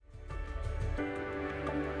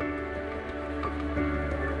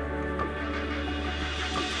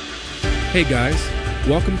Hey guys,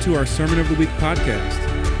 welcome to our Sermon of the Week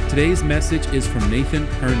podcast. Today's message is from Nathan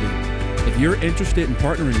Herndon. If you're interested in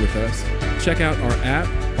partnering with us, check out our app,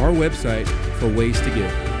 our website for ways to give.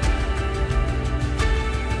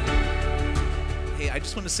 Hey, I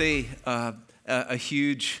just want to say a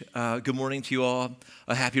huge good morning to you all,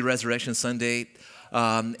 a happy Resurrection Sunday,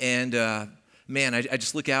 Man, I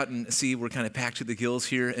just look out and see we're kind of packed to the gills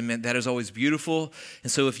here, and man, that is always beautiful. And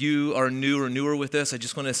so if you are new or newer with us, I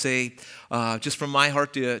just want to say, just from my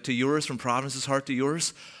heart to yours, from Providence's heart to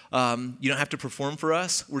yours, you don't have to perform for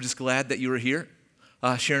us. We're just glad that you are here,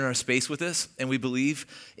 sharing our space with us, and we believe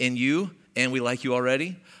in you, and we like you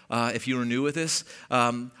already. If you are new with us,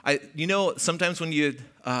 sometimes when you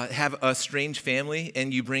have a strange family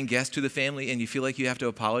and you bring guests to the family and you feel like you have to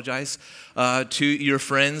apologize to your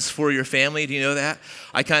friends for your family. Do you know that?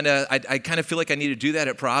 I kind of feel like I need to do that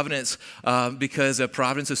at Providence because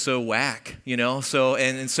Providence is so whack, so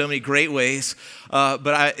and in so many great ways.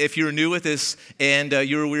 But if you're new with this and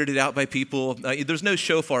you're weirded out by people, there's no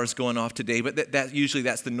shofars going off today, but that usually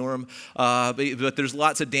that's the norm. But there's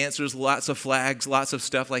lots of dancers, lots of flags, lots of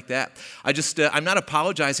stuff like that. I'm not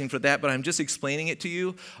apologizing for that, but I'm just explaining it to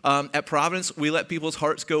you. At Providence, we let people's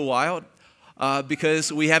hearts go wild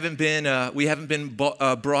because we haven't been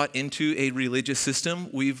brought into a religious system.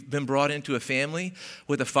 We've been brought into a family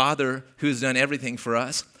with a Father who has done everything for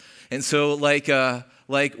us. And so, like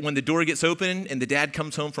when the door gets open and the dad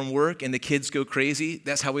comes home from work and the kids go crazy,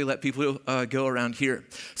 that's how we let people go around here.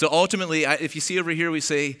 So ultimately, if you see over here, we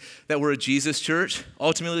say that we're a Jesus church.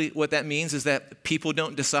 Ultimately, what that means is that people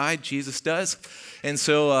don't decide, Jesus does. And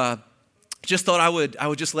so just thought I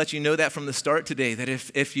would just let you know that from the start today, that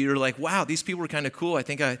if you're like, wow, these people are kind of cool, I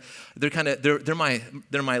think they're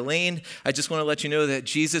my lane. I just want to let you know that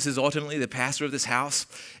Jesus is ultimately the pastor of this house,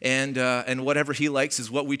 and whatever he likes is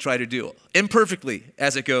what we try to do, imperfectly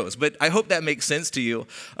as it goes. But I hope that makes sense to you.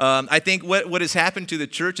 I think what has happened to the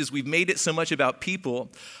church is we've made it so much about people.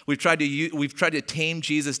 We've tried to tame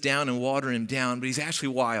Jesus down and water him down, but he's actually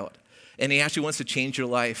wild. And he actually wants to change your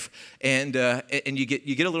life, and you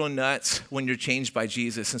get a little nuts when you're changed by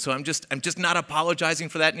Jesus. And so I'm just not apologizing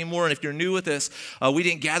for that anymore. And if you're new with us, we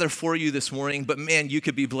didn't gather for you this morning, but man, you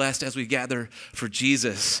could be blessed as we gather for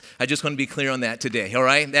Jesus. I just want to be clear on that today. All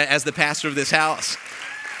right, as the pastor of this house.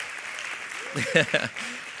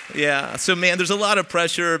 Yeah, so man, there's a lot of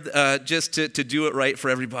pressure just to do it right for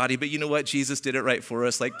everybody, but you know what? Jesus did it right for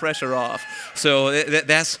us, like pressure off. So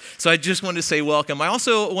so I just wanted to say welcome. I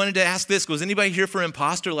also wanted to ask this: was anybody here for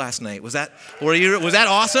Imposter last night? Was that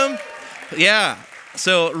awesome? Yeah.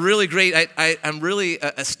 So really great. I'm really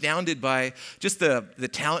astounded by just the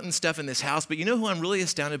talent and stuff in this house, but you know who I'm really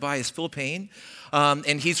astounded by is Phil Payne.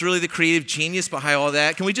 And he's really the creative genius behind all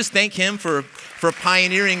that. Can we just thank him for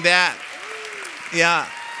pioneering that? Yeah.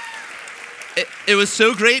 It was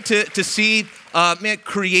so great to see,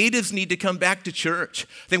 creatives need to come back to church.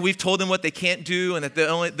 I think we've told them what they can't do, and that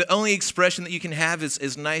the only expression that you can have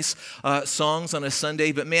is nice songs on a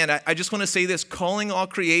Sunday. But man, I just want to say this, calling all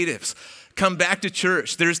creatives. Come back to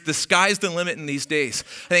church. The sky's the limit in these days.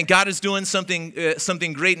 I think God is doing something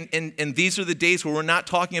great, and these are the days where we're not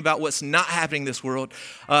talking about what's not happening in this world.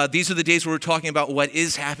 These are the days where we're talking about what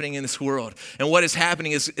is happening in this world. And what is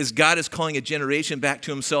happening is God is calling a generation back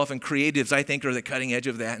to himself, and creatives, I think, are the cutting edge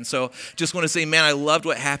of that. And so just want to say, man, I loved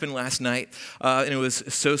what happened last night, and it was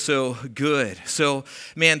so good. So,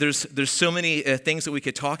 man, there's so many things that we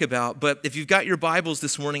could talk about, but if you've got your Bibles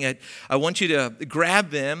this morning, I want you to grab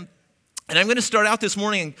them. And I'm going to start out this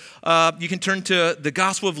morning. You can turn to the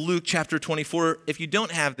Gospel of Luke, chapter 24. If you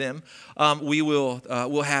don't have them,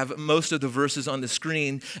 we'll have most of the verses on the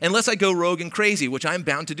screen, unless I go rogue and crazy, which I'm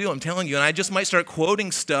bound to do. I'm telling you, and I just might start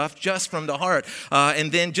quoting stuff just from the heart,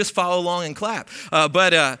 and then just follow along and clap.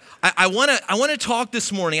 But I want to talk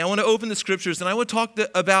this morning. I want to open the scriptures, and I want to talk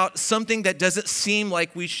about something that doesn't seem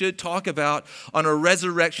like we should talk about on a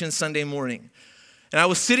Resurrection Sunday morning. And I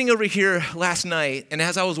was sitting over here last night, and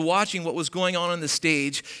as I was watching what was going on the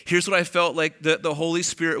stage, here's what I felt like the Holy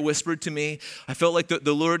Spirit whispered to me. I felt like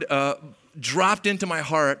the Lord dropped into my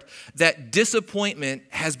heart that disappointment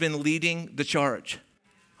has been leading the charge.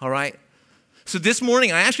 All right? So this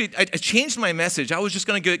morning, I changed my message. I was just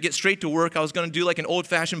going to get straight to work. I was going to do like an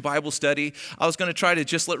old-fashioned Bible study. I was going to try to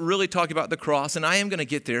just really talk about the cross, and I am going to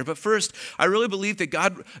get there. But first, I really believe that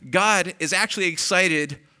God is actually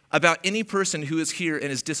excited about any person who is here and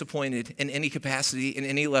is disappointed in any capacity, in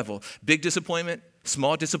any level. Big disappointment,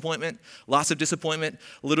 small disappointment, lots of disappointment,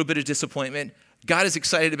 a little bit of disappointment. God is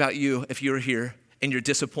excited about you if you're here and you're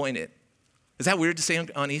disappointed. Is that weird to say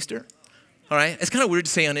on Easter? all right? It's kind of weird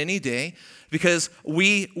to say on any day because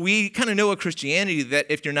we kind of know a Christianity that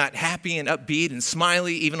if you're not happy and upbeat and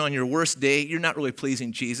smiley, even on your worst day, you're not really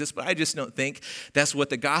pleasing Jesus. But I just don't think that's what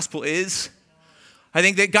the gospel is. I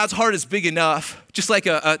think that God's heart is big enough, just like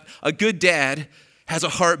a good dad has a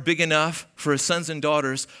heart big enough for his sons and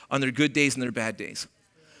daughters on their good days and their bad days.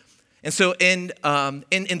 And so in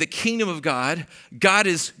the kingdom of God, God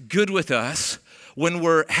is good with us when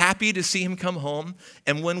we're happy to see him come home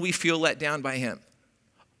and when we feel let down by him.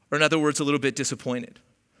 Or in other words, a little bit disappointed.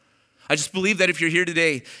 I just believe that if you're here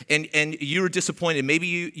today and you're disappointed, maybe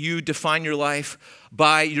you define your life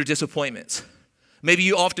by your disappointments. Maybe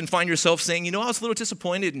you often find yourself saying, I was a little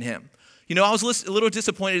disappointed in him. I was a little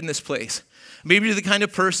disappointed in this place. Maybe you're the kind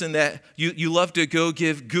of person that you love to go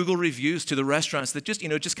give Google reviews to the restaurants that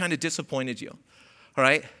just kind of disappointed you, all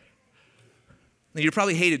right? And you're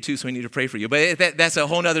probably hated too, so we need to pray for you, but that's a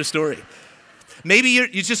whole other story. Maybe you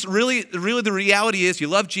just really the reality is you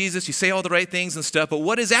love Jesus, you say all the right things and stuff, but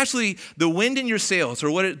what is actually the wind in your sails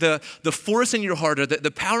or what the force in your heart or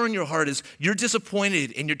the power in your heart is you're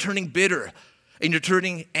disappointed and you're turning bitter and you're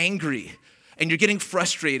turning angry and you're getting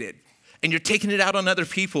frustrated and you're taking it out on other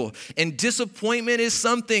people. And disappointment is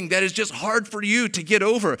something that is just hard for you to get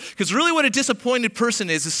over. Because really what a disappointed person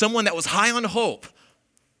is someone that was high on hope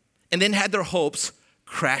and then had their hopes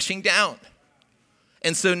crashing down.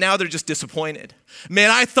 And so now they're just disappointed.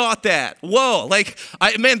 Man, I thought that. Whoa,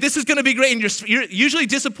 this is going to be great. And you're usually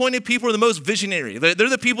disappointed people are the most visionary. They're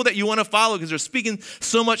the people that you want to follow because they're speaking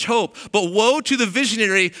so much hope. But woe to the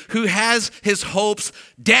visionary who has his hopes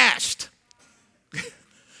dashed.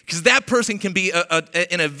 Because that person can be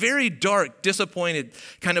in a very dark, disappointed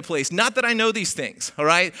kind of place. Not that I know these things, all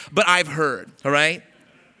right? But I've heard, all right?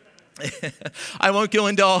 I won't go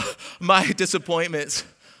into all my disappointments.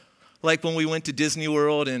 Like when we went to Disney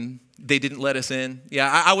World and they didn't let us in.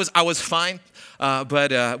 Yeah, I was fine,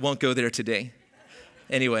 but won't go there today.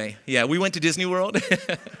 Anyway, yeah, we went to Disney World.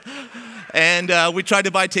 And we tried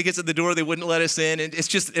to buy tickets at the door. They wouldn't let us in. And it's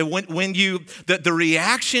just when the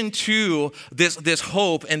reaction to this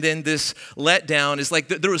hope and then this letdown is like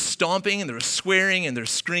there was stomping and there was swearing and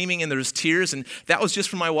there's screaming and there's tears. And that was just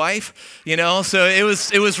for my wife, So it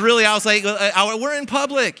was really, I was like, we're in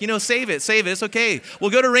public, save it. It's okay.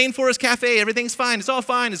 We'll go to Rainforest Cafe. Everything's fine. It's all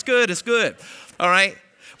fine. It's good. All right.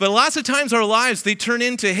 But lots of times our lives, they turn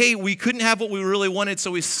into, hey, we couldn't have what we really wanted, so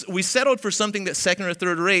we settled for something that's second or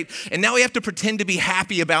third rate, and now we have to pretend to be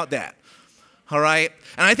happy about that, all right?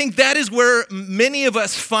 And I think that is where many of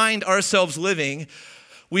us find ourselves living.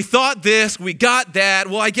 We thought this, we got that,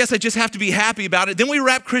 well, I guess I just have to be happy about it. Then we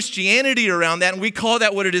wrap Christianity around that, and we call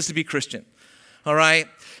that what it is to be Christian, all right?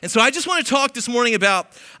 And so I just want to talk this morning about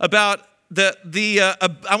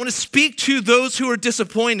I want to speak to those who are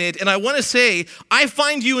disappointed, and I want to say, I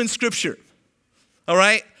find you in Scripture, all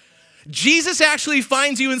right? Jesus actually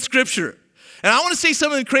finds you in Scripture. And I want to say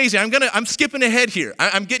something crazy. I'm skipping ahead here.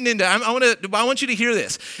 I want you to hear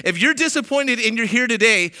this. If you're disappointed and you're here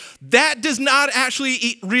today, that does not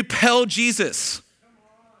actually repel Jesus.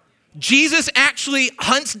 Jesus actually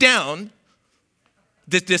hunts down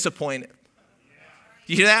the disappointed.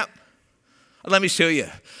 You hear that? Let me show you.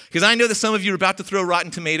 Because I know that some of you are about to throw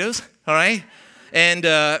rotten tomatoes, all right? And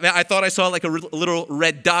I thought I saw like a little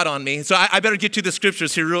red dot on me. So I better get to the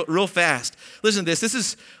scriptures here real fast. Listen to this. This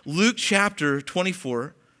is Luke chapter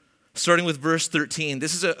 24, starting with verse 13.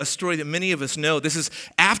 This is a story that many of us know. This is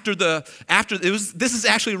this is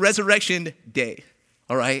actually Resurrection Day,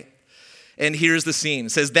 all right? And here's the scene.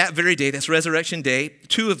 It says, that very day, that's Resurrection Day,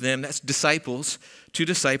 two of them, that's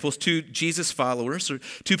two Jesus followers, or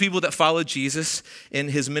two people that followed Jesus in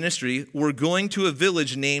his ministry, were going to a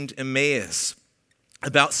village named Emmaus,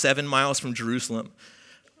 about 7 miles from Jerusalem.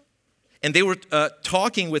 And they were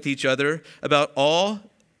talking with each other about all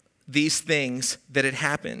these things that had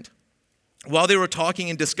happened. While they were talking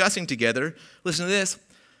and discussing together, listen to this,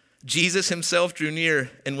 Jesus himself drew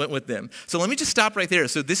near and went with them. So let me just stop right there.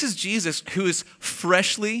 So this is Jesus who is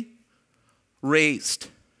freshly raised,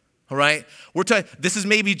 all right? This is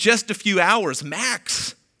maybe just a few hours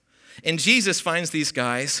max. And Jesus finds these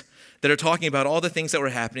guys that are talking about all the things that were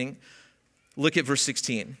happening. Look at verse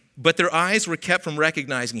 16. But their eyes were kept from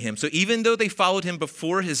recognizing him. So even though they followed him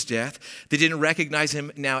before his death, they didn't recognize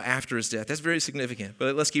him now after his death. That's very significant.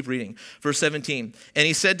 But let's keep reading. Verse 17. And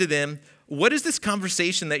he said to them, what is this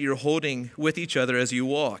conversation that you're holding with each other as you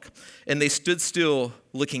walk? And they stood still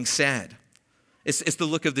looking sad. It's the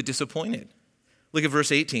look of the disappointed. Look at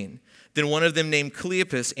verse 18. Then one of them named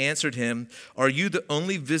Cleopas answered him, are you the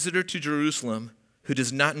only visitor to Jerusalem who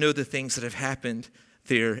does not know the things that have happened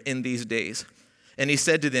there in these days? And he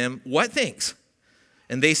said to them, what things?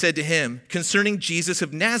 And they said to him, concerning Jesus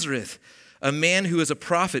of Nazareth, a man who is a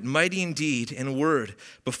prophet, mighty in deed and word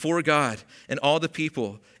before God and all the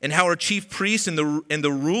people, and how our chief priests and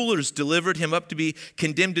the rulers delivered him up to be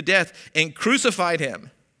condemned to death and crucified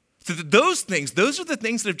him. So those are the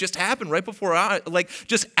things that have just happened right before our, like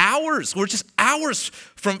just hours. We're just hours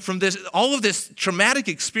from this, all of this traumatic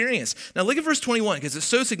experience. Now look at verse 21, because it's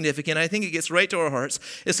so significant. I think it gets right to our hearts.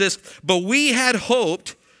 It says, but we had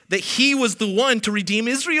hoped that he was the one to redeem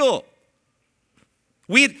Israel.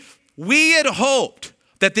 We had hoped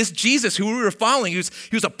that this Jesus who we were following, he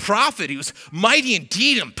was a prophet, he was mighty in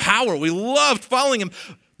deed and power. We loved following him,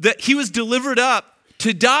 that he was delivered up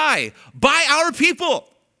to die by our people.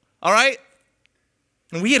 All right?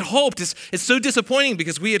 And we had hoped, it's so disappointing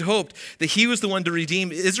because we had hoped that he was the one to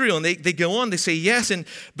redeem Israel. And they go on, they say, yes, and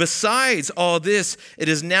besides all this, it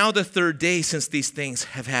is now the third day since these things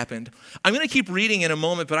have happened. I'm going to keep reading in a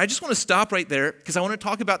moment, but I just want to stop right there because I want to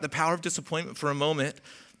talk about the power of disappointment for a moment.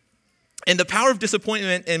 And the power of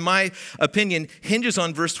disappointment, in my opinion, hinges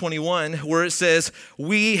on verse 21, where it says,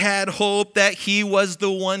 we had hoped that he was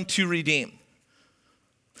the one to redeem.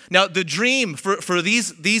 Now, the dream for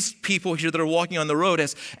these people here that are walking on the road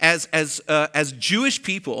as Jewish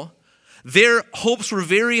people, their hopes were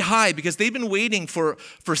very high because they've been waiting for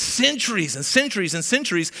centuries and centuries and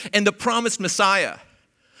centuries and the promised Messiah.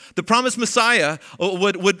 The promised Messiah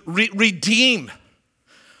would redeem.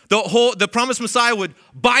 The promised Messiah would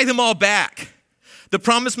buy them all back. The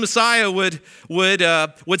promised Messiah would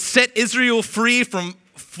set Israel free from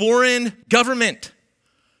foreign government,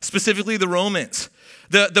 specifically the Romans.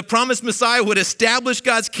 The promised Messiah would establish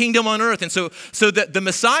God's kingdom on earth. And so the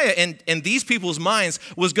Messiah in these people's minds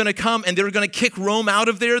was going to come and they were going to kick Rome out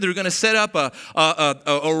of there. They were going to set up a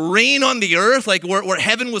reign on the earth, like where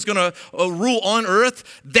heaven was going to rule on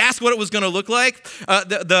earth. That's what it was going to look like.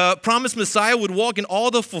 The promised Messiah would walk in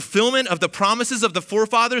all the fulfillment of the promises of the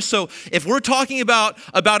forefathers. So if we're talking about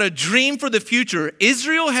a dream for the future,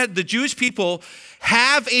 the Jewish people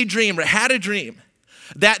had a dream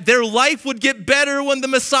that their life would get better when the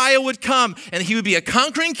Messiah would come, and he would be a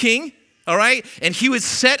conquering king, all right? And he would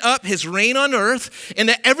set up his reign on earth, and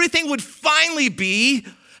that everything would finally be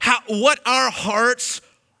what our hearts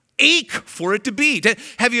ache for it to be.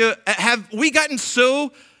 Have we gotten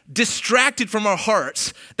so distracted from our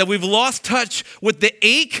hearts that we've lost touch with the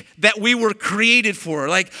ache that we were created for?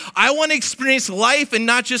 Like, I want to experience life and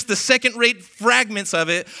not just the second-rate fragments of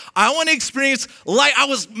it. I want to experience life. I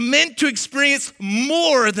was meant to experience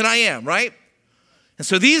more than I am, right? And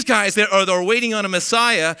so these guys that are waiting on a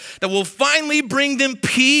Messiah that will finally bring them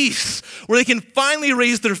peace, where they can finally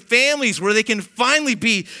raise their families, where they can finally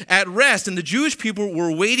be at rest. And the Jewish people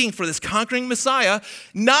were waiting for this conquering Messiah,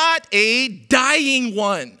 not a dying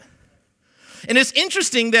one. And it's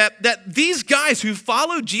interesting that these guys who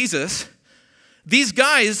followed Jesus, these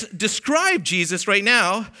guys describe Jesus right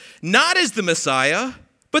now not as the Messiah,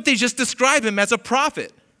 but they just describe him as a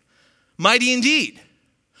prophet, mighty indeed.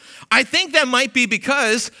 I think that might be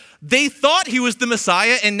because they thought he was the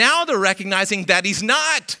Messiah, and now they're recognizing that he's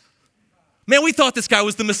not. Man, we thought this guy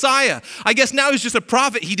was the Messiah. I guess now he's just a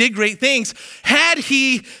prophet. He did great things. Had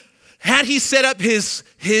he set up his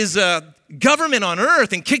government on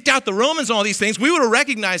earth and kicked out the Romans and all these things, we would have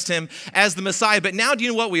recognized him as the Messiah. But now, do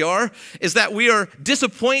you know what we are? Is that we are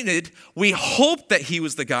disappointed. We hoped that he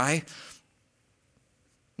was the guy.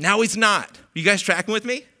 Now he's not. You guys tracking with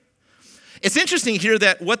me? It's interesting here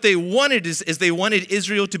that what they wanted is they wanted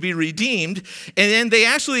Israel to be redeemed, and then they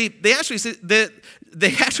actually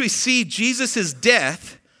see Jesus'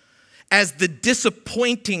 death as the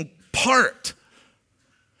disappointing part.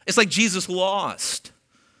 It's like Jesus lost.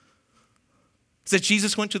 It's that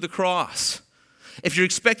Jesus went to the cross. If you're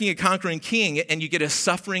expecting a conquering king and you get a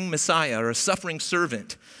suffering Messiah or a suffering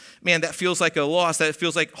servant, man, that feels like a loss. That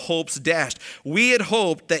feels like hope's dashed. We had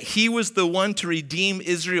hoped that he was the one to redeem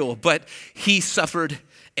Israel, but he suffered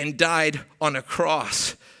and died on a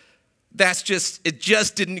cross. It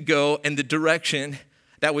just didn't go in the direction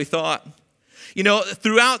that we thought. You know,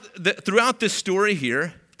 throughout this story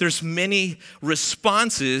here, there's many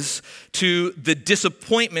responses to the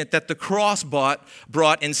disappointment that the cross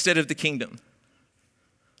brought instead of the kingdom.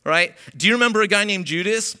 Right? Do you remember a guy named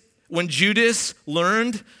Judas? When Judas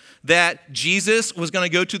learned that Jesus was going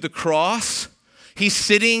to go to the cross, he's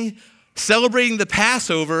sitting celebrating the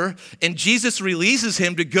Passover, and Jesus releases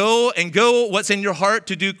him to go what's in your heart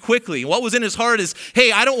to do quickly. What was in his heart is,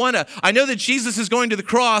 hey, I know that Jesus is going to the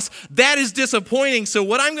cross. That is disappointing. So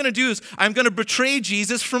what I'm going to do is I'm going to betray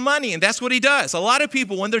Jesus for money. And that's what he does. A lot of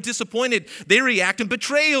people, when they're disappointed, they react in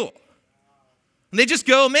betrayal. And they just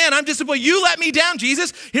go, man, I'm disappointed. You let me down,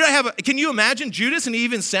 Jesus. Here I have, can you imagine Judas? And he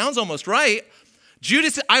even sounds almost right.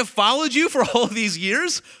 Judas, I've followed you for all of these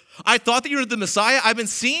years. I thought that you were the Messiah. I've been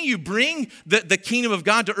seeing you bring the kingdom of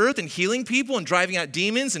God to earth and healing people and driving out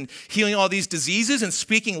demons and healing all these diseases and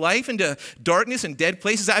speaking life into darkness and dead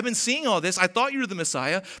places. I've been seeing all this. I thought you were the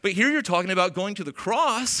Messiah, but here you're talking about going to the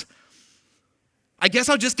cross. I guess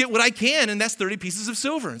I'll just get what I can, and that's 30 pieces of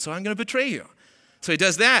silver, and so I'm going to betray you. So he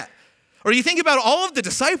does that. Or you think about all of the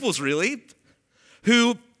disciples, really,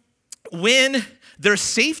 who, when their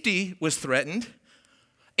safety was threatened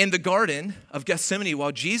in the Garden of Gethsemane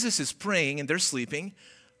while Jesus is praying and they're sleeping,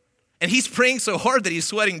 and he's praying so hard that he's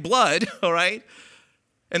sweating blood, all right,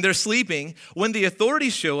 and they're sleeping, when the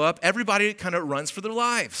authorities show up, everybody kind of runs for their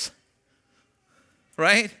lives,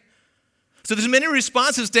 right? So there's many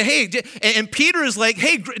responses to, hey, and Peter is like,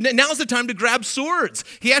 hey, now's the time to grab swords.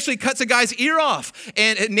 He actually cuts a guy's ear off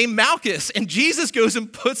and named Malchus, and Jesus goes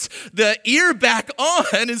and puts the ear back on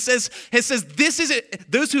and says, this is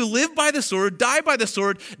it. Those who live by the sword, die by the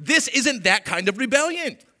sword. This isn't that kind of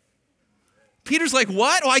rebellion. Peter's like,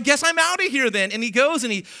 what? Well, I guess I'm out of here then. And he goes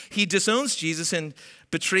and he disowns Jesus and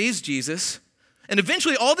betrays Jesus. And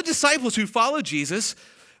eventually all the disciples who follow Jesus,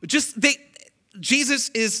 Jesus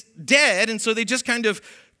is dead, and so they just kind of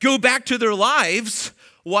go back to their lives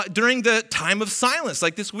during the time of silence,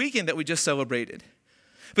 like this weekend that we just celebrated.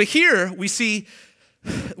 But here we see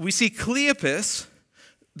Cleopas,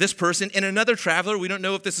 this person, and another traveler. We don't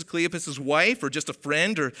know if this is Cleopas' wife or just a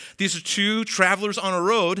friend, or these are two travelers on a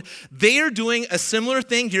road. They are doing a similar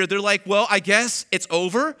thing here. They're like, well, I guess it's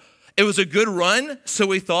over. It was a good run, so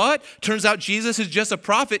we thought. Turns out Jesus is just a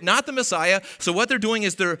prophet, not the Messiah. So what they're doing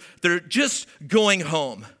is they're just going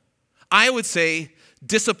home. I would say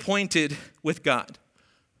disappointed with God.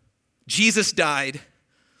 Jesus died.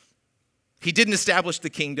 He didn't establish the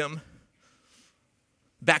kingdom.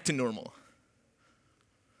 Back to normal.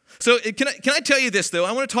 So can I tell you this, though?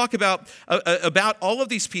 I want to talk about all of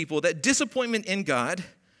these people, that disappointment in God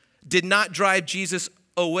did not drive Jesus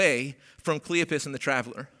away from Cleopas and the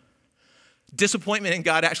traveler. Disappointment in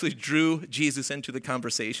God actually drew Jesus into the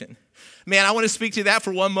conversation. Man, I want to speak to that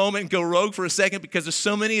for one moment and go rogue for a second, because there's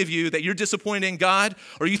so many of you that you're disappointed in God,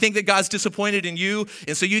 or you think that God's disappointed in you,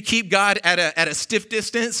 and so you keep God at a stiff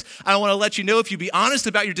distance. I want to let you know, if you be honest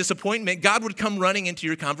about your disappointment, God would come running into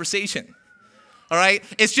your conversation. All right?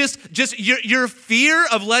 It's just your fear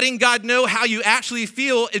of letting God know how you actually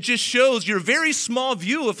feel. It just shows your very small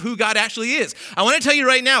view of who God actually is. I want to tell you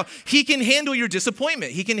right now, he can handle your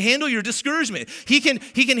disappointment. He can handle your discouragement. He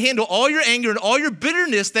can handle all your anger and all your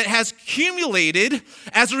bitterness that has accumulated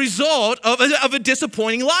as a result of a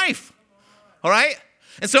disappointing life. All right?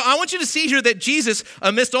 And so I want you to see here that Jesus,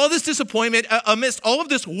 amidst all this disappointment, amidst all of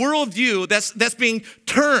this worldview that's being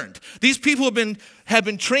turned, these people have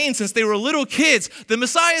been trained since they were little kids. The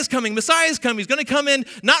Messiah is coming. Messiah is coming. He's going to come in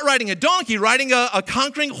not riding a donkey, riding a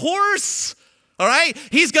conquering horse. All right?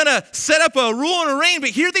 He's going to set up a rule and a reign.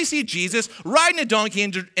 But here they see Jesus riding a donkey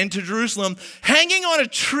into Jerusalem, hanging on a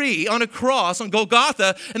tree, on a cross, on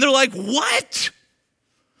Golgotha. And they're like, what?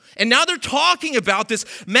 And now they're talking about this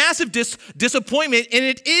massive disappointment, and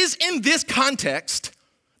it is in this context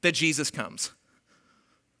that Jesus comes.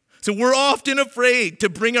 So we're often afraid to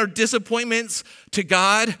bring our disappointments to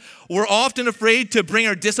God. We're often afraid to bring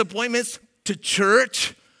our disappointments to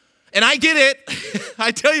church. And I get it.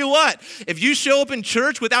 I tell you what, if you show up in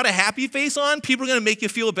church without a happy face on, people are going to make you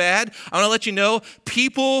feel bad. I want to let you know,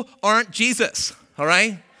 people aren't Jesus, all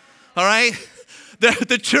right? All right?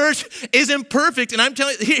 The church isn't perfect, and I'm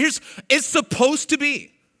telling you, it's supposed to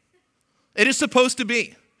be. It is supposed to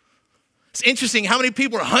be. It's interesting how many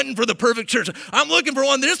people are hunting for the perfect church. I'm looking for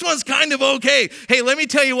one. This one's kind of okay. Hey, let me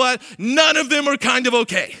tell you what, none of them are kind of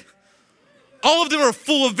okay. All of them are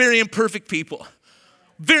full of very imperfect people.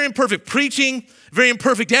 Very imperfect preaching, very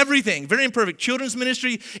imperfect everything, very imperfect children's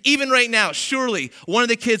ministry. Even right now, surely one of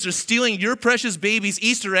the kids are stealing your precious baby's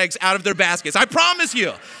Easter eggs out of their baskets. I promise you.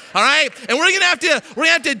 All right? And we're gonna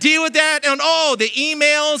have to deal with that and all the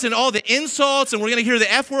emails and all the insults, and we're gonna hear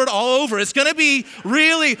the F word all over. It's gonna be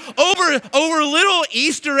really over little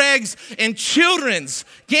Easter eggs and children's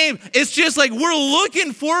game. It's just like we're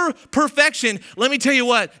looking for perfection. Let me tell you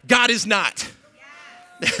what, God is not.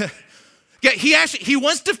 Yeah. Yeah, he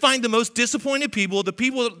wants to find the most disappointed people, the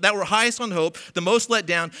people that were highest on hope, the most let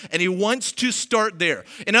down, and he wants to start there.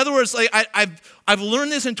 In other words, like I've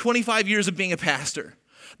learned this in 25 years of being a pastor,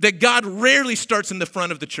 that God rarely starts in the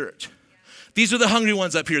front of the church. These are the hungry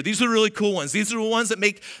ones up here. These are the really cool ones. These are the ones that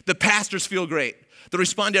make the pastors feel great. They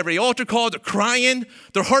respond to every altar call. They're crying.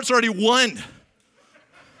 Their heart's already won.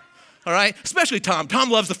 all right? Especially Tom. Tom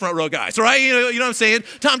loves the front row guys, all right? You know what I'm saying?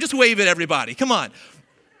 Tom, just wave at everybody. Come on.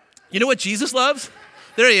 You know what Jesus loves?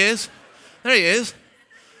 There he is. There he is.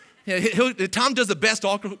 Yeah, Tom does the best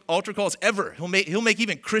altar calls ever. He'll make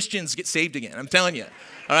even Christians get saved again. I'm telling you,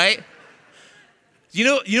 all right? You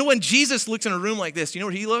know when Jesus looks in a room like this, you know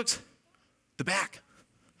where he looks? The back.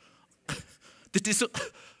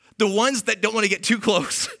 The ones that don't want to get too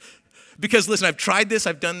close. Because listen, I've tried this,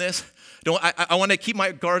 I've done this. I want to keep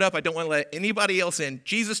my guard up. I don't want to let anybody else in.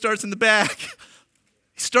 Jesus starts in the back.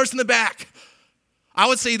 He starts in the back. I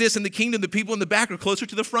would say this, in the kingdom, the people in the back are closer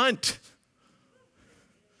to the front.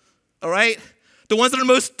 All right? The ones that are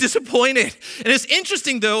most disappointed. And it's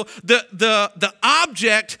interesting, though, the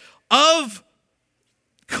object of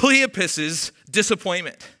Cleopas'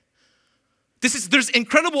 disappointment. There's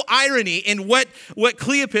incredible irony in what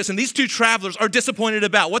Cleopas and these two travelers are disappointed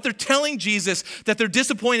about. What they're telling Jesus that they're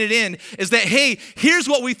disappointed in is that, hey, here's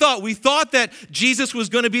what we thought. We thought that Jesus was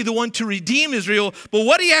going to be the one to redeem Israel, but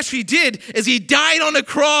what he actually did is he died on a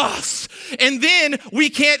cross, and then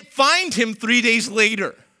we can't find him 3 days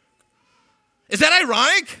later. Is that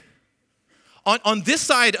ironic? On this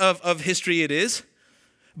side of history it is,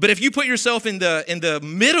 but if you put yourself in the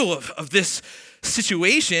middle of this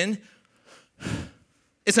situation,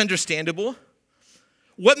 it's understandable.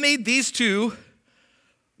 What made these two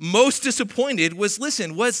most disappointed was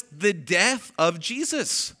the death of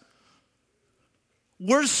Jesus.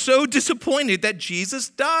 We're so disappointed that Jesus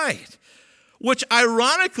died, which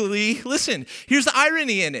ironically, here's the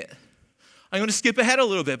irony in it. I'm going to skip ahead a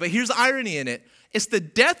little bit, but here's the irony in it. It's the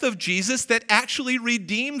death of Jesus that actually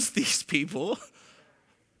redeems these people,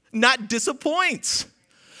 not disappoints.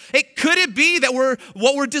 Could it be that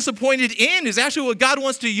what we're disappointed in is actually what God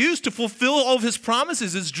wants to use to fulfill all of his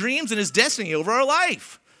promises, his dreams, and his destiny over our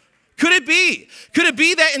life? Could it be? Could it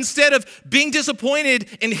be that instead of being disappointed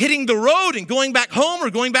and hitting the road and going back home or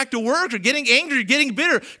going back to work or getting angry or getting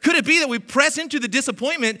bitter, could it be that we press into the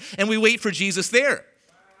disappointment and we wait for Jesus there?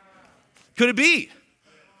 Could it be?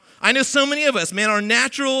 I know so many of us, man, our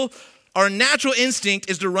natural instinct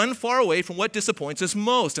is to run far away from what disappoints us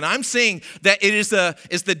most. And I'm saying that it is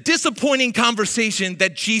the disappointing conversation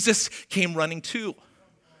that Jesus came running to.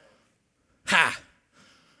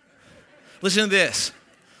 Listen to this.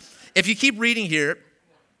 If you keep reading here,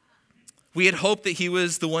 we had hoped that he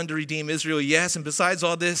was the one to redeem Israel. Yes, and besides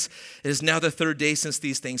all this, it is now the third day since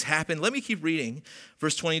these things happened. Let me keep reading.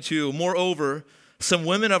 Verse 22, moreover, some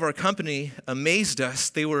women of our company amazed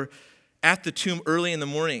us. They were at the tomb early in the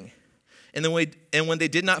morning. And when they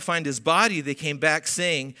did not find his body, they came back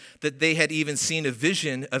saying that they had even seen a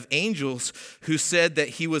vision of angels who said that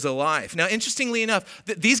he was alive. Now, interestingly enough,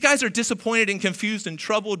 these guys are disappointed and confused and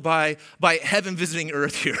troubled by heaven visiting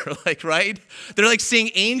earth here, right? They're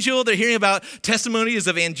seeing angel. They're hearing about testimonies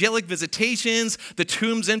of angelic visitations, the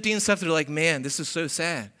tomb's empty and stuff. They're like, man, this is so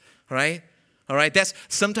sad, right? All right,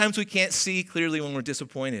 sometimes we can't see clearly when we're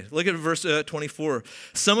disappointed. Look at verse 24.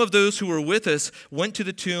 Some of those who were with us went to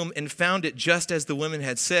the tomb and found it just as the women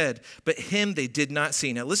had said, but him they did not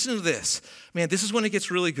see. Now listen to this. Man, this is when it gets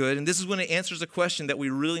really good, and this is when it answers a question that we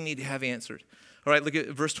really need to have answered. All right, look at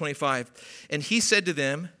verse 25. And he said to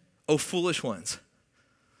them, O foolish ones.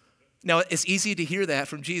 Now, it's easy to hear that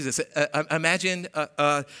from Jesus. Imagine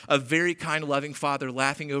a very kind, loving father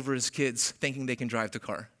laughing over his kids, thinking they can drive the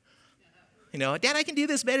car. Dad, I can do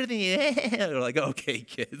this better than you. They're like, okay,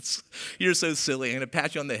 kids, you're so silly. I'm going to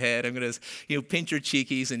pat you on the head. I'm going to pinch your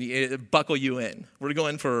cheekies and buckle you in. We're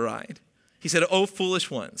going for a ride. He said, oh,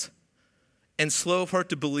 foolish ones, and slow of heart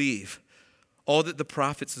to believe all that the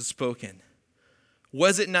prophets have spoken.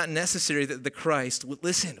 Was it not necessary that the Christ,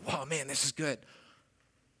 listen, wow, man, this is good.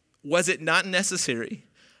 Was it not necessary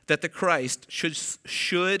that the Christ should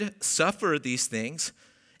suffer these things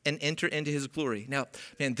and enter into his glory? Now,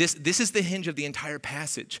 man, this is the hinge of the entire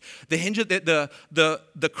passage. The hinge of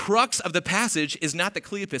the crux of the passage is not that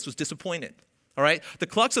Cleopas was disappointed. All right? The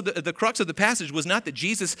crux of the passage was not that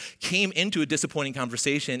Jesus came into a disappointing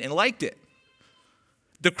conversation and liked it.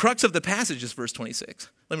 The crux of the passage is verse 26.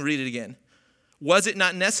 Let me read it again. Was it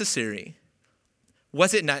not necessary?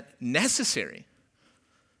 Was it not necessary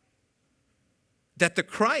that the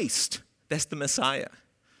Christ, that's the Messiah,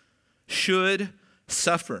 should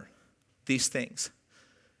suffer these things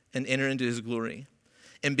and enter into his glory?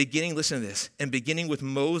 And listen to this, and beginning with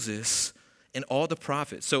Moses and all the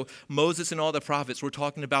prophets. So Moses and all the prophets, we're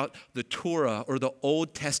talking about the Torah or the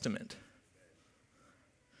Old Testament.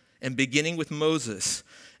 And beginning with Moses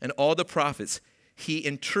and all the prophets, he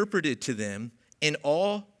interpreted to them in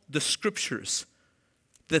all the scriptures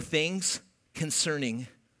the things concerning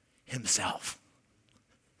himself.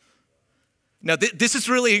 Now, this is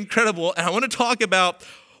really incredible, and I want to talk about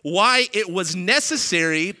why it was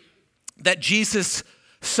necessary that Jesus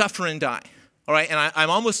suffer and die. All right, and I'm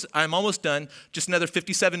almost done. Just another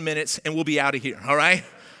 57 minutes, and we'll be out of here. All right,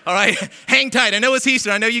 hang tight. I know it's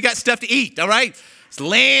Easter. I know you got stuff to eat. All right, it's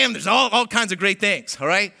lamb. There's all kinds of great things. All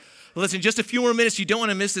right. Listen, just a few more minutes. You don't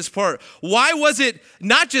want to miss this part. Why was it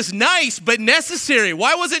not just nice, but necessary?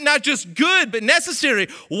 Why was it not just good, but necessary?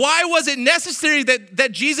 Why was it necessary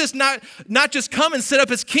that Jesus not just come and set up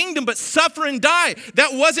his kingdom, but suffer and die?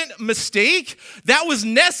 That wasn't a mistake. That was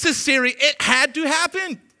necessary. It had to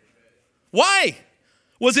happen. Why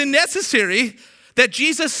was it necessary that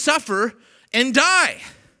Jesus suffer and die?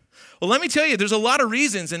 Well, let me tell you, there's a lot of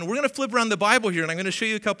reasons, and we're going to flip around the Bible here, and I'm going to show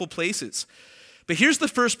you a couple places. But here's the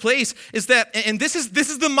first place is that, and this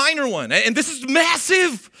is the minor one, and this is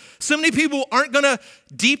massive. So many people aren't going to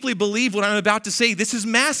deeply believe what I'm about to say. This is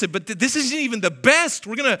massive, but this isn't even the best.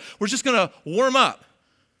 We're just going to warm up.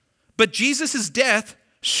 But Jesus' death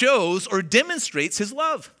shows or demonstrates his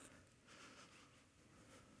love.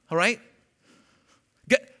 All right?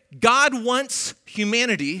 God wants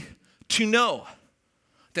humanity to know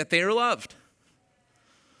that they are loved.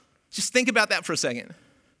 Just think about that for a second.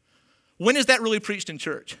 When is that really preached in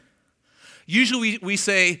church? Usually we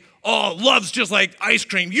say, oh, love's just like ice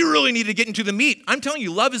cream. You really need to get into the meat. I'm telling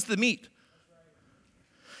you, love is the meat.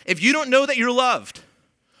 If you don't know that you're loved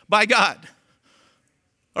by God,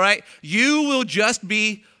 all right, you will just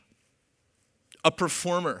be a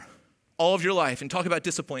performer all of your life. And talk about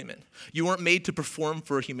disappointment. You weren't made to perform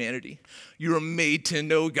for humanity. You were made to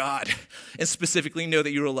know God and specifically know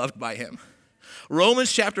that you were loved by him.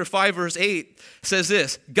 Romans chapter 5, verse 8 says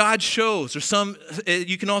this, God shows, or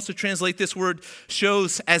you can also translate this word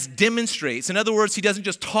shows as demonstrates. In other words, he doesn't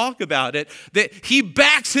just talk about it, that he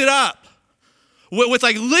backs it up with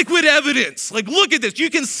like liquid evidence. Like, look at this. You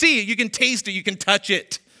can see it. You can taste it. You can touch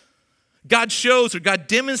it. God shows or God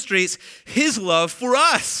demonstrates his love for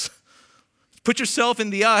us. Put yourself in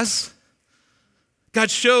the us.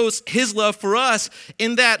 God shows his love for us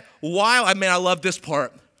in that I love this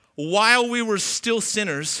part. While we were still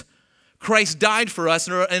sinners, Christ died for us.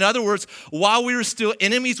 In other words, while we were still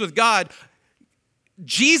enemies with God,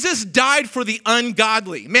 Jesus died for the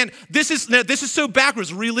ungodly. Man, this is so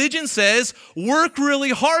backwards. Religion says, work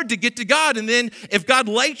really hard to get to God, and then if God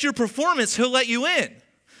liked your performance, he'll let you in.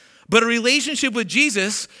 But a relationship with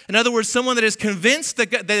Jesus, in other words, someone that is convinced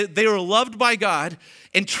that they are loved by God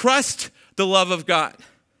and trust the love of God.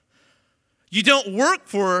 You don't work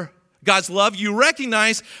for God's love. You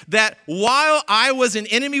recognize that while I was an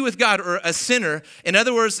enemy with God or a sinner, in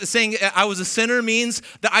other words, saying I was a sinner means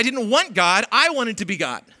that I didn't want God, I wanted to be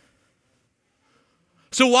God.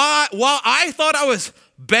 So while I thought I was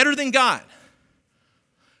better than God,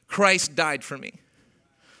 Christ died for me.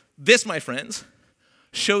 This, my friends,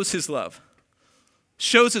 shows his love.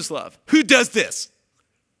 Shows his love. Who does this?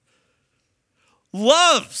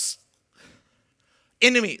 Loves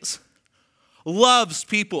enemies. Loves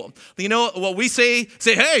people. You know what we say,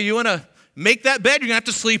 hey, you want to make that bed? You're going to have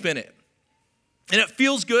to sleep in it. And it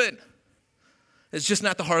feels good. It's just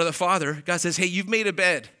not the heart of the Father. God says, hey, you've made a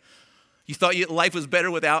bed. You thought life was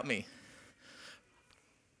better without me.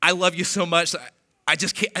 I love you so much. I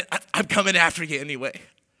just can't. I'm coming after you anyway.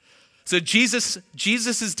 So Jesus'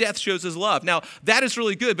 death shows his love. Now, that is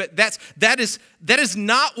really good, but that is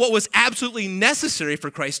not what was absolutely necessary for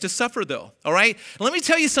Christ to suffer, though, all right? And let me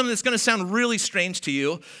tell you something that's going to sound really strange to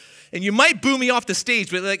you, and you might boo me off the stage,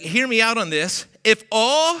 but hear me out on this. If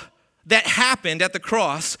all that happened at the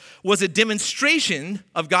cross was a demonstration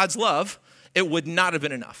of God's love, it would not have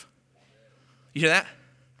been enough. You hear that?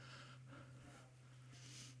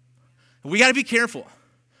 We got to be careful.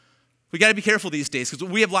 We got to be careful these days because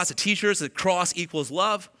we have lots of t-shirts that cross equals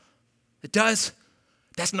love. It does.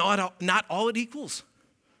 That's not all it equals.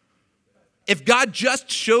 If God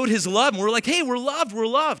just showed his love and we're like, hey, we're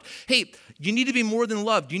loved. Hey, you need to be more than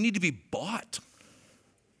loved. You need to be bought.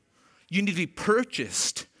 You need to be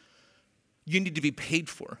purchased. You need to be paid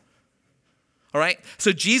for. All right?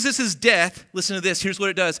 So Jesus' death, listen to this. Here's what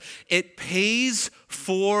it does. It pays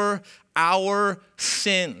for our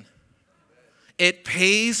sin. It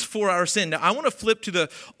pays for our sin. Now, I want to flip to the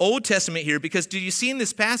Old Testament here because do you see in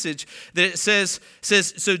this passage that it says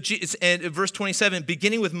so in verse 27,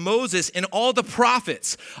 beginning with Moses and all the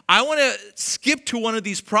prophets. I want to skip to one of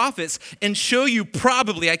these prophets and show you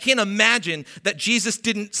probably, I can't imagine that Jesus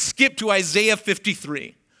didn't skip to Isaiah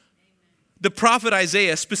 53. The prophet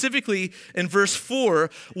Isaiah, specifically in verse 4,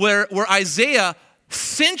 where Isaiah,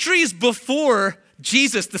 centuries before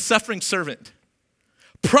Jesus, the suffering servant,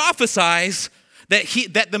 prophesies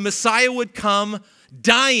that the Messiah would come,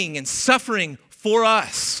 dying and suffering for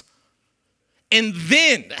us. And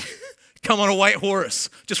then come on a white horse,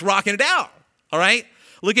 just rocking it out, all right?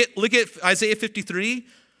 Look at Isaiah 53,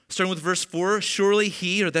 starting with verse 4. Surely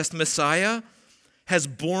he, or that's the Messiah, has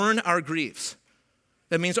borne our griefs.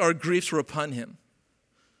 That means our griefs were upon him.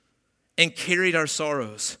 And carried our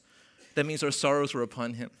sorrows. That means our sorrows were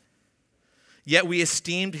upon him. Yet we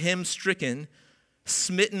esteemed him stricken,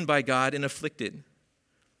 smitten by God, and afflicted.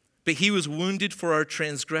 But he was wounded for our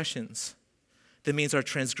transgressions. That means our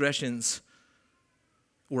transgressions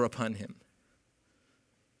were upon him.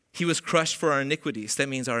 He was crushed for our iniquities. That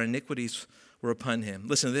means our iniquities were upon him.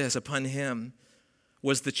 Listen to this. Upon him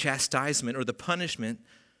was the chastisement or the punishment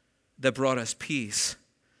that brought us peace.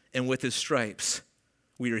 And with his stripes,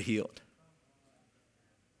 we are healed.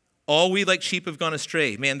 All we like sheep have gone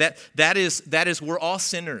astray. Man, that is we're all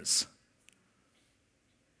sinners.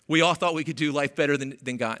 We all thought we could do life better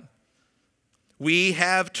than God. We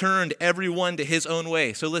have turned everyone to his own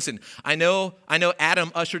way. So listen, I know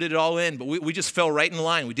Adam ushered it all in, but we just fell right in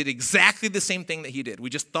line. We did exactly the same thing that he did. We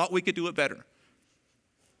just thought we could do it better.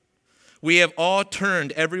 We have all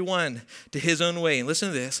turned everyone to his own way. And listen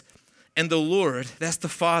to this. And the Lord, that's the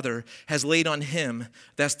Father, has laid on him,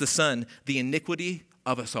 that's the Son, the iniquity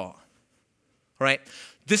of us all. All right?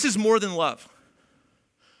 This is more than love.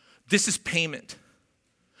 This is payment.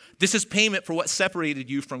 This is payment for what separated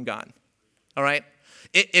you from God. All right?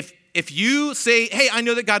 If you say, hey, I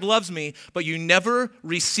know that God loves me, but you never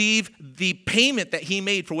receive the payment that he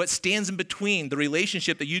made for what stands in between the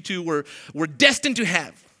relationship that you two were destined to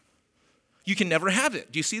have, you can never have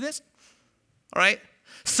it. Do you see this? All right?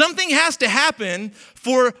 Something has to happen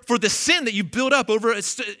for the sin that you built up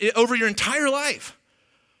over your entire life,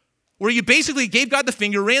 where you basically gave God the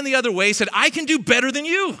finger, ran the other way, said, I can do better than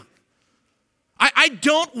you. I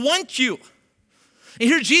don't want you. And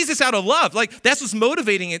here Jesus out of love, like that's what's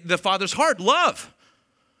motivating the Father's heart, love.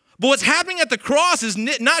 But what's happening at the cross is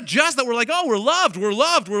not just that we're like, oh, we're loved.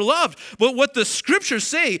 But what the scriptures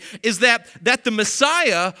say is that the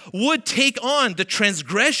Messiah would take on the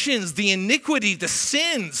transgressions, the iniquity, the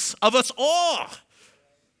sins of us all.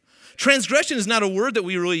 Transgression is not a word that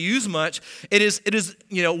we really use much. It is,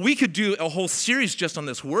 we could do a whole series just on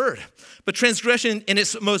this word. But transgression in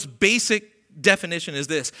its most basic definition is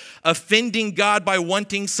this: offending God by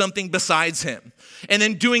wanting something besides him and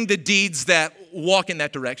then doing the deeds that walk in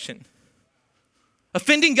that direction.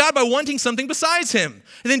 Offending God by wanting something besides him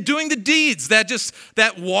and then doing the deeds that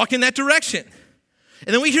walk in that direction.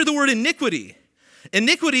 And then we hear the word iniquity.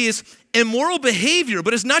 Iniquity is immoral behavior,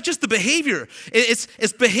 but it's not just the behavior.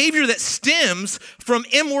 It's behavior that stems from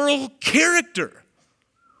immoral character.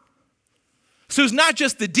 So it's not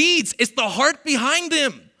just the deeds, it's the heart behind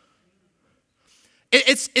them.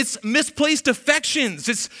 It's misplaced affections.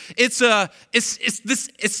 It's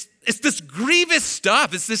this grievous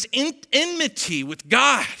stuff. It's this enmity with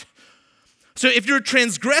God. So if you're a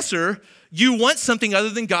transgressor, you want something other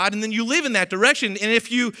than God, and then you live in that direction. And if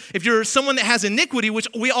you're someone that has iniquity, which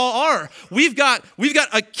we all are, we've got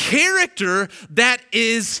a character that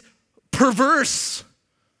is perverse,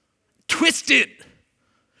 twisted,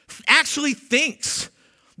 actually thinks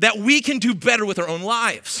that we can do better with our own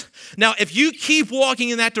lives. Now, if you keep walking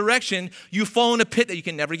in that direction, you fall in a pit that you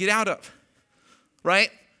can never get out of, right?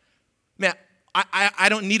 Man, I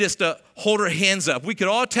don't need us to hold our hands up. We could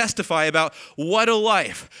all testify about what a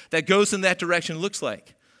life that goes in that direction looks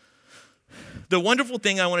like. The wonderful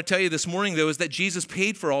thing I want to tell you this morning, though, is that Jesus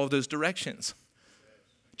paid for all of those directions.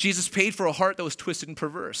 Jesus paid for a heart that was twisted and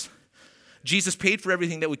perverse. Jesus paid for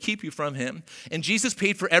everything that would keep you from him. And Jesus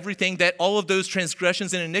paid for everything that all of those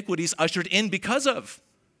transgressions and iniquities ushered in because of.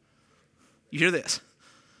 You hear this?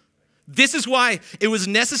 This is why it was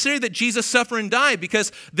necessary that Jesus suffer and die,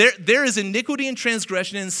 because there is iniquity and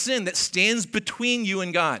transgression and sin that stands between you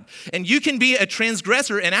and God. And you can be a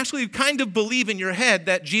transgressor and actually kind of believe in your head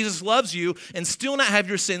that Jesus loves you and still not have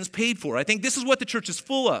your sins paid for. I think this is what the church is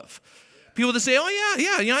full of. People that say, oh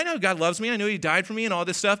yeah, I know God loves me. I know he died for me and all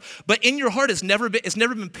this stuff. But in your heart, it's never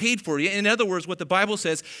been paid for you. In other words, what the Bible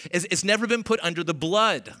says is it's never been put under the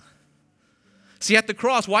blood. See, at the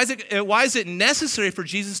cross, why is it necessary for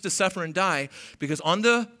Jesus to suffer and die? Because on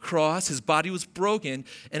the cross, his body was broken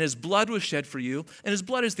and his blood was shed for you. And his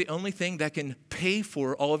blood is the only thing that can pay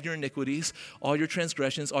for all of your iniquities, all your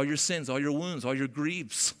transgressions, all your sins, all your wounds, all your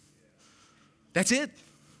griefs. That's it.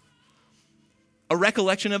 A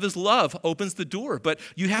recollection of his love opens the door, but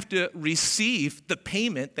you have to receive the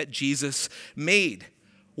payment that Jesus made.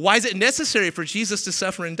 Why is it necessary for Jesus to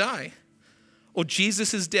suffer and die? Well,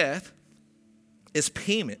 Jesus' death is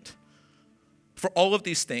payment for all of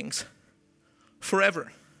these things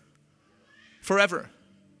forever. forever.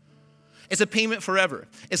 It's a payment forever.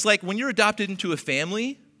 It's like when you're adopted into a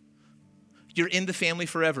family, you're in the family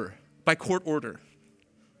forever by court order.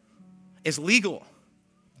 It's legal,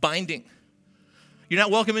 binding. You're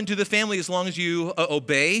not welcome into the family as long as you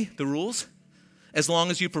obey the rules, as long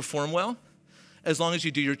as you perform well, as long as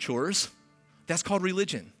you do your chores. That's called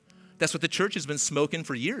religion. That's what the church has been smoking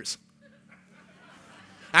for years.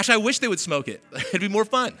 Actually, I wish they would smoke it. It'd be more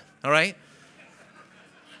fun, all right?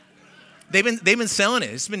 They've been selling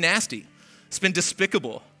it. It's been nasty. It's been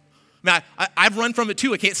despicable. I mean, I've run from it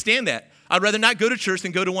too. I can't stand that. I'd rather not go to church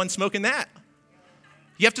than go to one smoking that.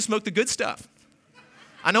 You have to smoke the good stuff.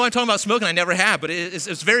 I know I'm talking about smoking. I never have, but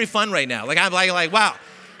it's very fun right now. Like I'm like, wow.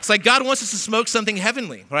 It's like God wants us to smoke something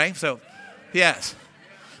heavenly, right? So, yes.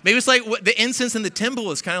 Maybe it's like the incense in the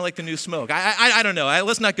temple is kind of like the new smoke. I don't know.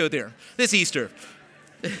 Let's not go there. This Easter.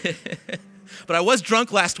 But I was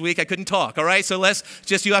drunk last week. I couldn't talk, all right? So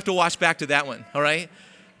you have to watch back to that one, all right?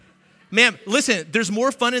 Man, listen, there's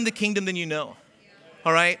more fun in the kingdom than you know,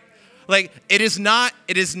 all right? Like, here's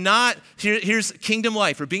kingdom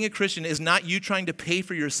life, or being a Christian is not you trying to pay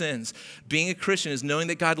for your sins. Being a Christian is knowing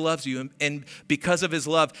that God loves you, and because of his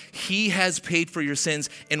love, he has paid for your sins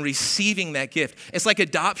and receiving that gift. It's like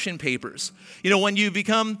adoption papers. You know, when you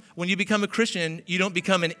become a Christian, you don't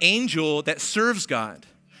become an angel that serves God.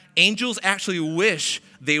 Angels actually wish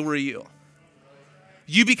they were you.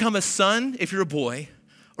 You become a son if you're a boy,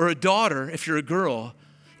 or a daughter if you're a girl,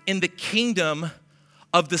 in the kingdom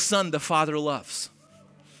of the Son the Father loves.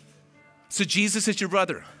 So Jesus is your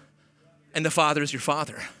brother, and the Father is your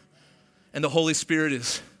Father, and the Holy Spirit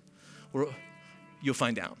is, well, you'll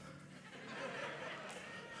find out.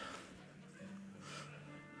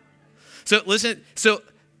 So listen,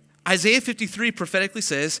 Isaiah 53 prophetically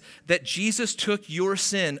says that Jesus took your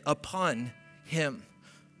sin upon him,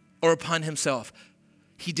 or upon himself.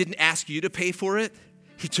 He didn't ask you to pay for it.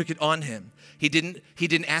 He took it on him. He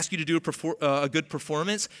didn't ask you to do a good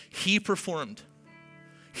performance. He performed.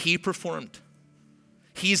 He performed.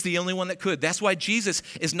 He's the only one that could. That's why Jesus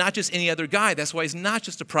is not just any other guy. That's why he's not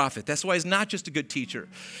just a prophet. That's why he's not just a good teacher.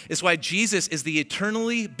 It's why Jesus is the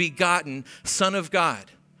eternally begotten Son of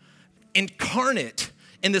God, incarnate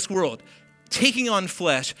in this world, taking on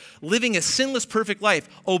flesh, living a sinless, perfect life,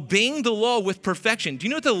 obeying the law with perfection. Do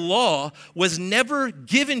you know that the law was never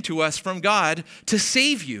given to us from God to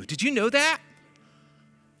save you? Did you know that?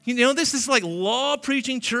 You know, this is like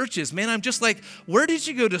law-preaching churches. Man, I'm just like, where did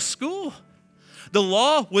you go to school? The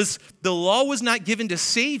law was not given to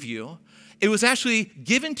save you. It was actually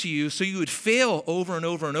given to you so you would fail over and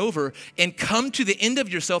over and over and come to the end of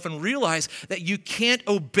yourself and realize that you can't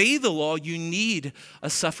obey the law. You need a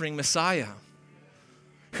suffering Messiah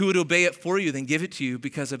who would obey it for you, then give it to you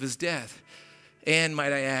because of his death. And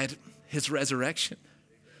might I add, his resurrection.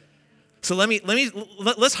 So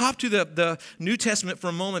let's hop to the New Testament for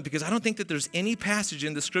a moment, because I don't think that there's any passage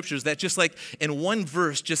in the scriptures that just like in one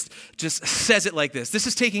verse just says it like this. This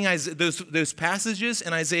is taking those passages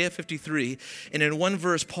in Isaiah 53, and in one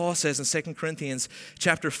verse Paul says in 2 Corinthians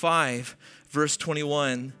chapter 5, verse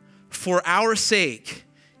 21, for our sake,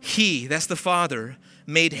 he, that's the Father,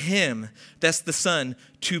 made him, that's the Son,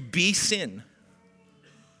 to be sin.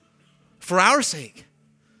 For our sake.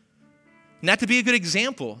 Not to be a good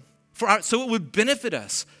example, so it would benefit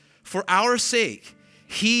us. For our sake,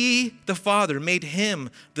 he, the Father, made him,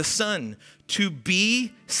 the Son, to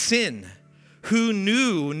be sin, who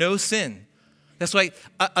knew no sin. That's why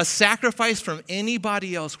a sacrifice from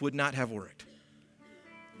anybody else would not have worked.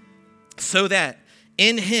 So that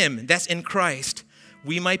in him, that's in Christ,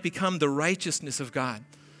 we might become the righteousness of God.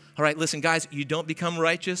 All right, listen, guys, you don't become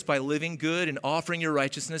righteous by living good and offering your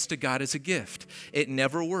righteousness to God as a gift. It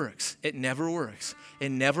never works. It never works.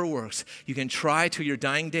 It never works. You can try till your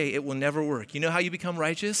dying day. It will never work. You know how you become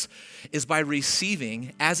righteous? Is by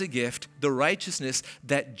receiving as a gift the righteousness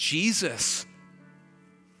that Jesus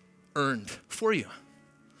earned for you.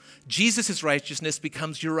 Jesus' righteousness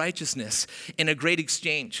becomes your righteousness in a great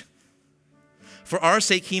exchange. For our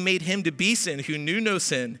sake, he made him to be sin who knew no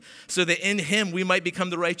sin, so that in him we might become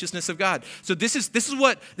the righteousness of God. So this is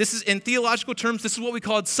in theological terms, this is what we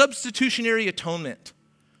call substitutionary atonement,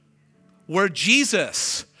 where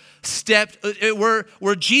Jesus stepped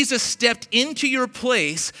into your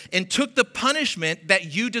place and took the punishment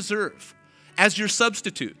that you deserve as your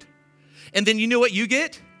substitute. And then you know what you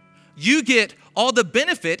get? You get all the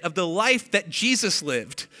benefit of the life that Jesus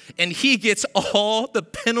lived, and he gets all the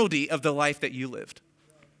penalty of the life that you lived.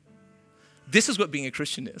 This is what being a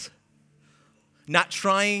Christian is. Not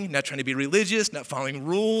trying to be religious, not following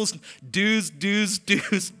rules, do's,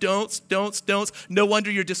 don'ts. No wonder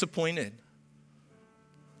you're disappointed.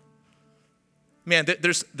 Man,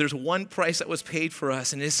 there's one price that was paid for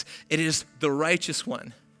us, and it is the righteous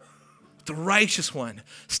one. The righteous one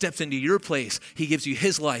steps into your place. He gives you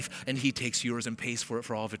his life, and he takes yours and pays for it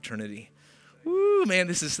for all of eternity. Woo, man,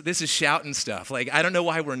 this is shouting stuff. Like, I don't know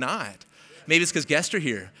why we're not. Maybe it's because guests are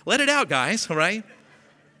here. Let it out, guys, all right?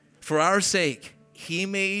 For our sake, he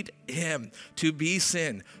made him to be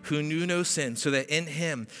sin who knew no sin, so that in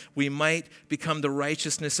him we might become the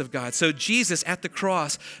righteousness of God. So Jesus at the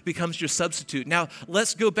cross becomes your substitute. Now,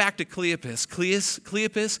 let's go back to Cleopas.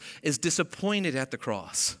 Cleopas is disappointed at the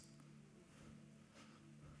cross.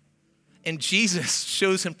 And Jesus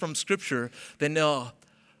shows him from Scripture that no,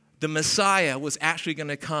 the Messiah was actually going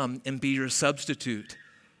to come and be your substitute.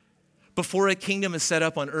 Before a kingdom is set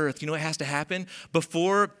up on earth, you know what has to happen?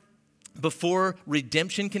 Before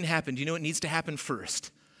redemption can happen, do you know what needs to happen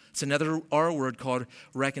first? It's another R word called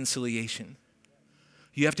reconciliation.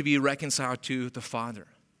 You have to be reconciled to the Father.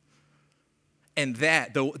 And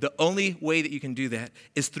that, the only way that you can do that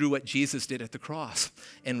is through what Jesus did at the cross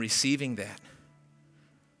and receiving that.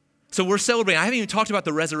 So we're celebrating. I haven't even talked about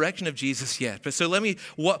the resurrection of Jesus yet. But so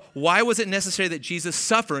why was it necessary that Jesus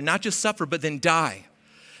suffer, not just suffer, but then die?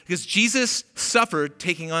 Because Jesus suffered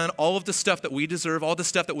taking on all of the stuff that we deserve, all the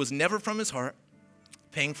stuff that was never from his heart,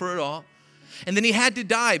 paying for it all. And then he had to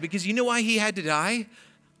die, because you know why he had to die?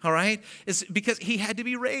 All right? It's because he had to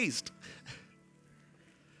be raised.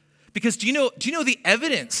 Because do you know the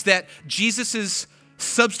evidence that Jesus'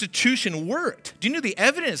 substitution worked? Do you know the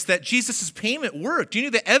evidence that Jesus' payment worked? Do you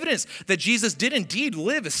know the evidence that Jesus did indeed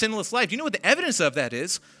live a sinless life? Do you know what the evidence of that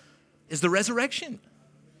is? Is the resurrection.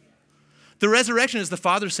 The resurrection is the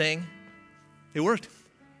Father saying, it worked.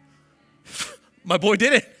 My boy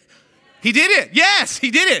did it. He did it. Yes, he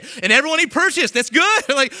did it. And everyone he purchased, that's good.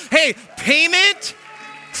 Like, hey, payment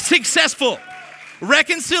successful.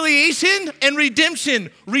 Reconciliation and redemption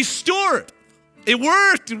restored. It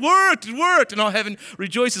worked, it worked, it worked. And all heaven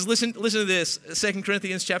rejoices. Listen to this. 2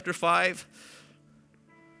 Corinthians chapter 5,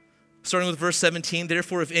 starting with verse 17.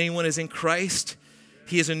 Therefore, if anyone is in Christ,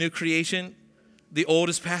 he is a new creation. The old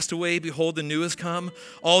has passed away. Behold, the new has come.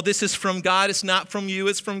 All this is from God. It's not from you.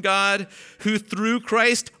 It's from God, who through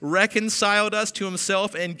Christ reconciled us to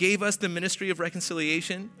himself and gave us the ministry of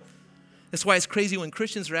reconciliation. That's why it's crazy when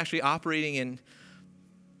Christians are actually operating in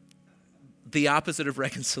the opposite of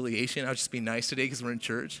reconciliation. I'll just be nice today because we're in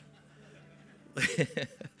church.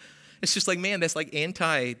 It's just like, man, that's like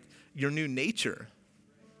anti your new nature.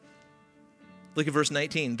 Look at verse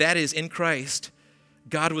 19. That is, in Christ,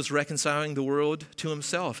 God was reconciling the world to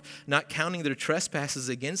himself, not counting their trespasses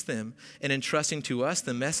against them, and entrusting to us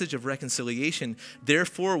the message of reconciliation.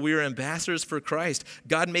 Therefore, we are ambassadors for Christ,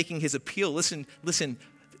 God making his appeal. Listen,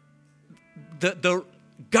 the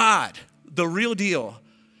God, the real deal,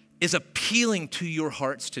 is appealing to your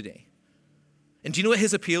hearts today. And do you know what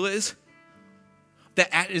his appeal is?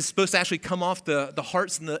 That is supposed to actually come off the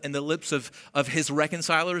hearts and the lips of his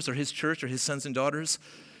reconcilers or his church or his sons and daughters,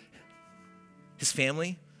 his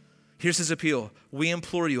family. Here's his appeal. We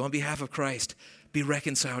implore you on behalf of Christ, be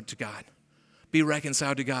reconciled to God. Be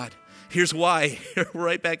reconciled to God. Here's why. We're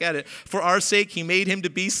right back at it. For our sake, he made him to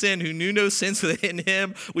be sin who knew no sin, so that in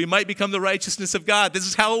him we might become the righteousness of God. This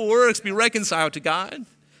is how it works. Be reconciled to God.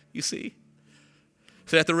 You see?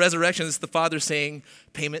 So at the resurrection, this is the Father saying,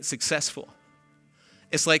 payment successful.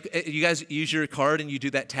 It's like you guys use your card and you do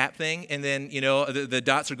that tap thing, and then, you know, the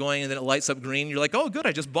dots are going and then it lights up green. You're like, oh, good,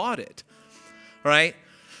 I just bought it. Right?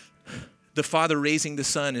 The Father raising the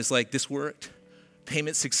Son is like, this worked.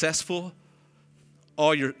 Payment successful.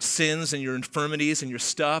 All your sins and your infirmities and your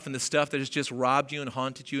stuff and the stuff that has just robbed you and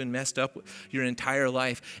haunted you and messed up your entire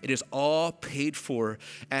life, it is all paid for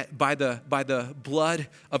by the blood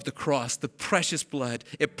of the cross, the precious blood.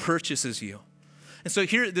 It purchases you. And so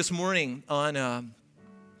here this morning on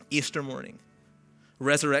Easter morning,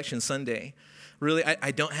 Resurrection Sunday, really, I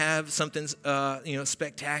don't have something,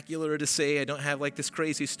 spectacular to say. I don't have like this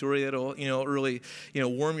crazy story that'll, really,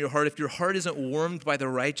 warm your heart. If your heart isn't warmed by the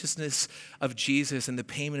righteousness of Jesus and the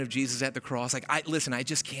payment of Jesus at the cross, I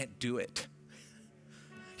just can't do it.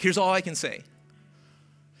 Here's all I can say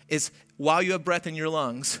is while you have breath in your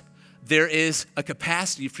lungs, there is a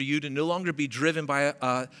capacity for you to no longer be driven by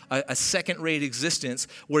a second-rate existence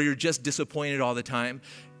where you're just disappointed all the time.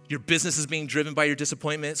 Your business is being driven by your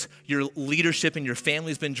disappointments. Your leadership in your family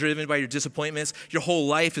has been driven by your disappointments. Your whole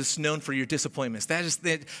life is known for your disappointments.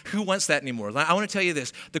 Who wants that anymore? I want to tell you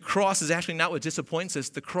this. The cross is actually not what disappoints us.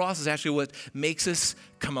 The cross is actually what makes us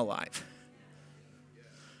come alive.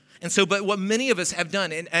 And so, but what many of us have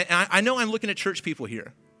done, and I know I'm looking at church people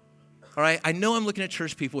here. all right? I know I'm looking at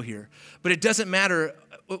church people here, but it doesn't matter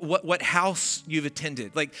what house you've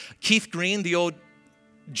attended. Like Keith Green, the old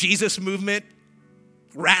Jesus movement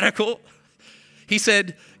radical, he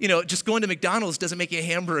said, just going to McDonald's doesn't make you a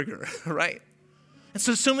hamburger, right? And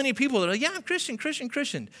so many people are like, yeah, I'm Christian.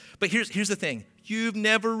 But here's the thing. You've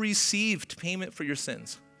never received payment for your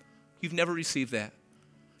sins. You've never received that.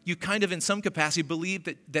 You kind of, in some capacity, believe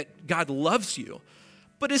that God loves you,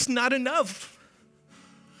 but it's not enough.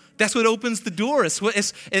 That's what opens the door. It's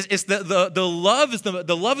the love is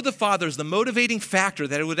the love of the Father is the motivating factor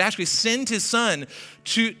that it would actually send His Son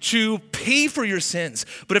to pay for your sins.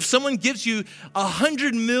 But if someone gives you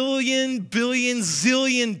 $100 million, billion,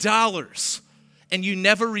 zillion dollars and you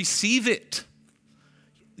never receive it,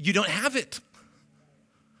 you don't have it.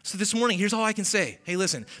 So this morning, here's all I can say. Hey,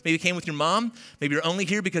 listen, maybe you came with your mom. Maybe you're only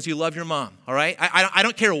here because you love your mom, all right? I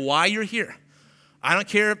don't care why you're here. I don't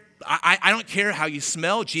care. I don't care how you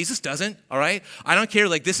smell. Jesus doesn't, all right? I don't care.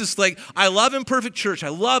 I love imperfect church. I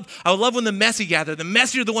love when the messy gather. The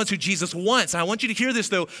messy are the ones who Jesus wants. And I want you to hear this,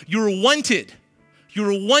 though. You're wanted.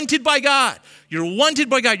 You're wanted by God. You're wanted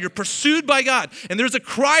by God. You're pursued by God. And there's a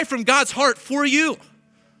cry from God's heart for you.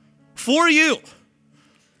 For you.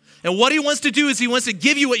 And what He wants to do is He wants to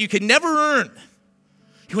give you what you could never earn.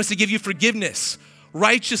 He wants to give you forgiveness,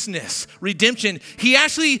 righteousness, redemption. He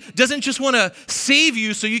actually doesn't just want to save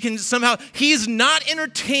you so you can somehow, He is not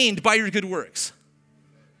entertained by your good works.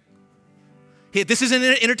 Hey, this isn't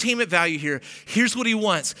an entertainment value here. Here's what He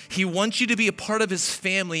wants. He wants you to be a part of His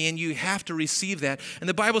family, and you have to receive that. And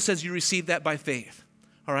the Bible says you receive that by faith,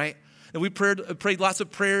 all right? And we prayed lots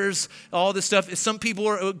of prayers, all this stuff. Some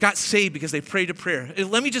people got saved because they prayed a prayer.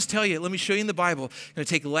 And let me just tell you, let me show you in the Bible. I'm going to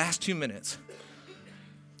take the last 2 minutes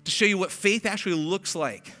to show you what faith actually looks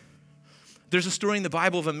like. There's a story in the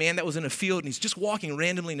Bible of a man that was in a field, and he's just walking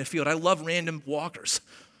randomly in a field. I love random walkers.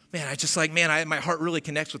 Man, my heart really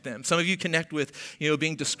connects with them. Some of you connect with,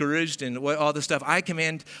 being discouraged and all this stuff. I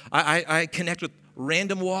connect with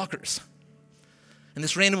random walkers. And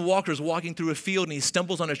this random walker is walking through a field, and he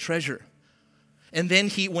stumbles on a treasure. And then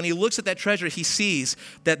when he looks at that treasure, he sees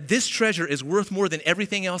that this treasure is worth more than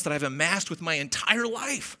everything else that I've amassed with my entire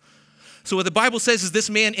life. So what the Bible says is this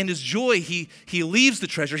man, in his joy, he leaves the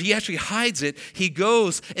treasure. He actually hides it. He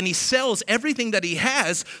goes and he sells everything that he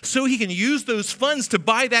has so he can use those funds to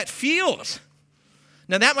buy that field.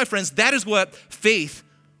 Now that, my friends, that is what faith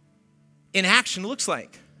in action looks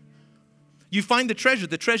like. You find the treasure.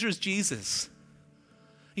 The treasure is Jesus.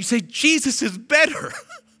 You say, Jesus is better.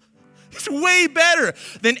 It's way better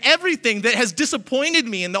than everything that has disappointed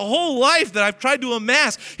me in the whole life that I've tried to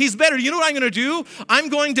amass. He's better. You know what I'm going to do? I'm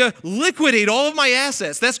going to liquidate all of my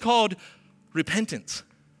assets. That's called repentance.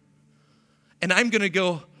 And I'm going to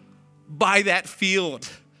go buy that field.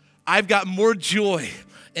 I've got more joy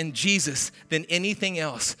in Jesus than anything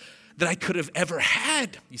else that I could have ever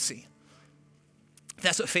had, you see.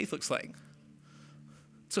 That's what faith looks like.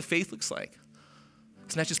 That's what faith looks like.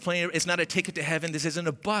 It's not just playing, it's not a ticket to heaven. This isn't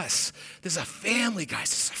a bus. This is a family, guys.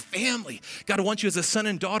 This is a family. God wants you as a son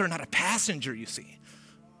and daughter, not a passenger, you see.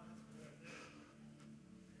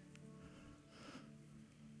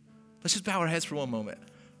 Let's just bow our heads for one moment.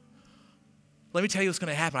 Let me tell you what's going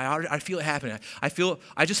to happen. I feel it happening. I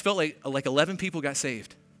just felt like 11 people got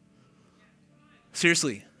saved.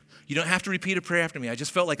 Seriously. You don't have to repeat a prayer after me. I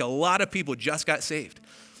just felt like a lot of people just got saved.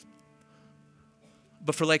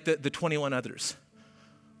 But for the 21 others.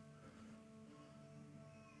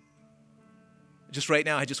 Just right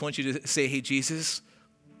now, I just want you to say, hey, Jesus,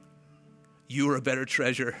 you are a better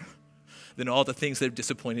treasure than all the things that have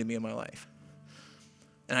disappointed me in my life.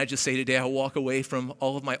 And I just say today, I walk away from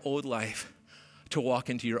all of my old life to walk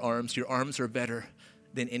into your arms. Your arms are better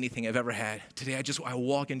than anything I've ever had. Today, I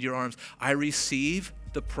walk into your arms. I receive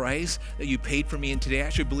the price that you paid for me. And today, I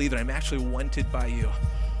actually believe that I'm actually wanted by you.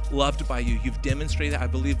 Loved by you. You've demonstrated that. I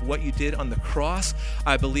believe what you did on the cross.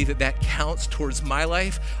 I believe that counts towards my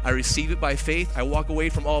life. I receive it by faith. I walk away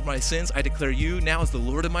from all of my sins. I declare you now as the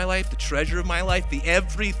Lord of my life, the treasure of my life, the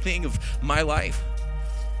everything of my life.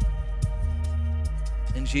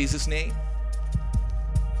 In Jesus' name.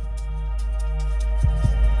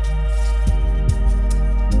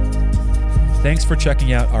 Thanks for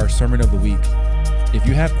checking out our Sermon of the Week. If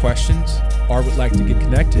you have questions or would like to get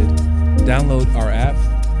connected, download our app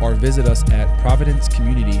or visit us at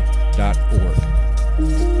ProvidenceCommunity.org.